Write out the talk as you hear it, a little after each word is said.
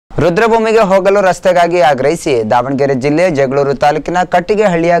ರುದ್ರಭೂಮಿಗೆ ಹೋಗಲು ರಸ್ತೆಗಾಗಿ ಆಗ್ರಹಿಸಿ ದಾವಣಗೆರೆ ಜಿಲ್ಲೆ ಜಗಳೂರು ತಾಲೂಕಿನ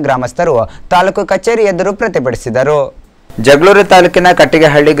ಕಟ್ಟಿಗೆಹಳ್ಳಿಯ ಗ್ರಾಮಸ್ಥರು ತಾಲೂಕು ಕಚೇರಿ ಎದುರು ಪ್ರತಿಭಟಿಸಿದರು. ಜಗಳೂರು ತಾಲೂಕಿನ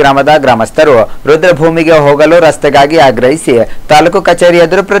ಕಟ್ಟಿಗೆಹಳ್ಳಿ ಗ್ರಾಮದ ಗ್ರಾಮಸ್ಥರು ರುದ್ರಭೂಮಿಗೆ ಹೋಗಲು ರಸ್ತೆಗಾಗಿ ಆಗ್ರಹಿಸಿ ತಾಲೂಕು ಕಚೇರಿ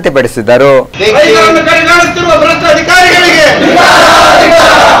ಎದುರು ಪ್ರತಿಭಟಿಸಿದರು.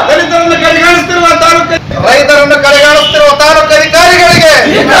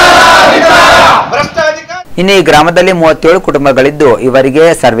 ಇನ್ನು ಈ ಗ್ರಾಮದಲ್ಲಿ 37 ಕುಟುಂಬಗಳಿದ್ದು ಇವರಿಗೆ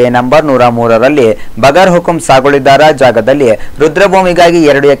ಸರ್ವೆ ನಂಬರ್ 103ರಲ್ಲಿ ಬಗರ್ ಹುಕುಂ ಸಾಗುಳಿದಾರ ಜಾಗದಲ್ಲಿ ರುದ್ರಭೂಮಿಗಾಗಿ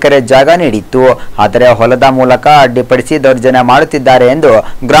 2 ಎಕರೆ ಜಾಗ ನೀಡಿತ್ತು. ಆದರೆ ಹೊಲದ ಮೂಲಕ ಅಡ್ಡಿಪಡಿಸಿ ದೌರ್ಜನ್ಯ ಮಾಡುತ್ತಿದ್ದಾರೆ ಎಂದು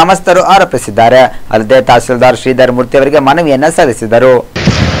ಗ್ರಾಮಸ್ಥರು ಆರೋಪಿಸಿದ್ದಾರೆ. ಅಲ್ಲದೆ ತಹಸೀಲ್ದಾರ್ ಶ್ರೀಧರ್ ಮೂರ್ತಿ ಅವರಿಗೆ ಮನವಿಯನ್ನ ಸಲ್ಲಿಸಿದರು.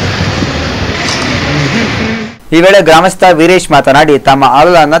 ಈ ವೇಳೆ ಗ್ರಾಮಸ್ಥ ವೀರೇಶ್ ಮಾತನಾಡಿ ತಮ್ಮ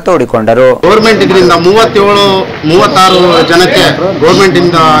ಆಳಲನ್ನ ತೋಡಿಕೊಂಡರು. ಗೌರ್ಮೆಂಟ್ ಇದರಿಂದ 36 ಜನಕ್ಕೆ ಗೌರ್ಮೆಂಟ್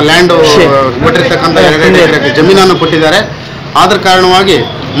ಇಂದ ಲ್ಯಾಂಡ್ ಕೊಟ್ಟಿರ್ತಕ್ಕಂಥ 2 ಎಕರೆ ಜಮೀನನ್ನು ಕೊಟ್ಟಿದ್ದಾರೆ. ಆದ ಕಾರಣವಾಗಿ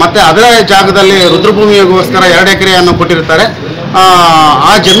ಮತ್ತೆ ಅದರ ಜಾಗದಲ್ಲಿ ರುದ್ರಭೂಮಿಗೋಸ್ಕರ 2 ಎಕರೆಯನ್ನು ಕೊಟ್ಟಿರ್ತಾರೆ.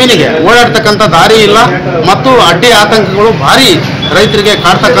 ಆ ಜಮೀನಿಗೆ ಓಡಾಡ್ತಕ್ಕಂಥ ದಾರಿ ಇಲ್ಲ ಮತ್ತು ಅಡ್ಡಿ ಆತಂಕಗಳು ಭಾರಿ ರೈತರಿಗೆ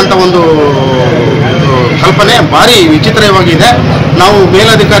ಕಾಡ್ತಕ್ಕಂಥ ಒಂದು ಕಲ್ಪನೆ ಭಾರಿ ವಿಚಿತ್ರವಾಗಿದೆ. ನಾವು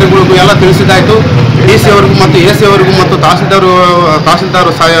ಮೇಲಧಿಕಾರಿಗಳಿಗೂ ಎಲ್ಲ ತಿಳಿಸಿದಾಯಿತು. DC ಅವರಿಗೂ ಮತ್ತು AC ಅವರಿಗೂ ಮತ್ತು ತಹಸೀಲ್ದಾರ್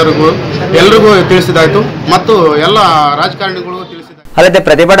ಸಾಹೇಬರಿಗೂ ಎಲ್ಲರಿಗೂ ತಿಳಿಸಿದಾಯಿತು ಮತ್ತು ಎಲ್ಲ ರಾಜಕಾರಣಿಗಳಿಗೂ ತಿಳಿಸಿದ್ದಾರೆ. ಅಲ್ಲದೆ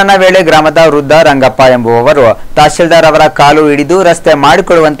ಪ್ರತಿಭಟನಾ ವೇಳೆ ಗ್ರಾಮದ ವೃದ್ಧ ರಂಗಪ್ಪ ಎಂಬುವವರು ತಹಸೀಲ್ದಾರ್ ಅವರ ಕಾಲು ಹಿಡಿದು ರಸ್ತೆ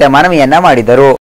ಮಾಡಿಕೊಳ್ಳುವಂತೆ ಮನವಿಯನ್ನ ಮಾಡಿದರು.